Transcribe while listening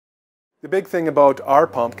The big thing about our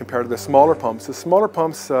pump compared to the smaller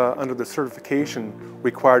pumps under the certification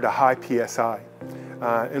required a high PSI.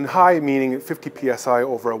 And high meaning 50 PSI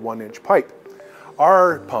over a 1-inch pipe.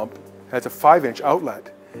 Our pump has a 5-inch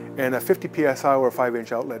outlet, and a 50 PSI over a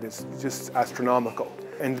 5-inch outlet is just astronomical.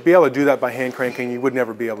 And to be able to do that by hand cranking, you would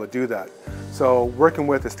never be able to do that. So working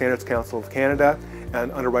with the Standards Council of Canada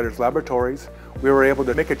and Underwriters Laboratories, we were able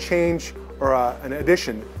to make a change or an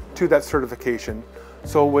addition to that certification.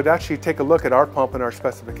 So we'd actually take a look at our pump and our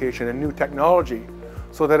specification and new technology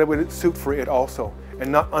so that it would suit for it also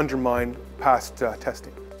and not undermine past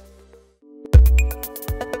testing.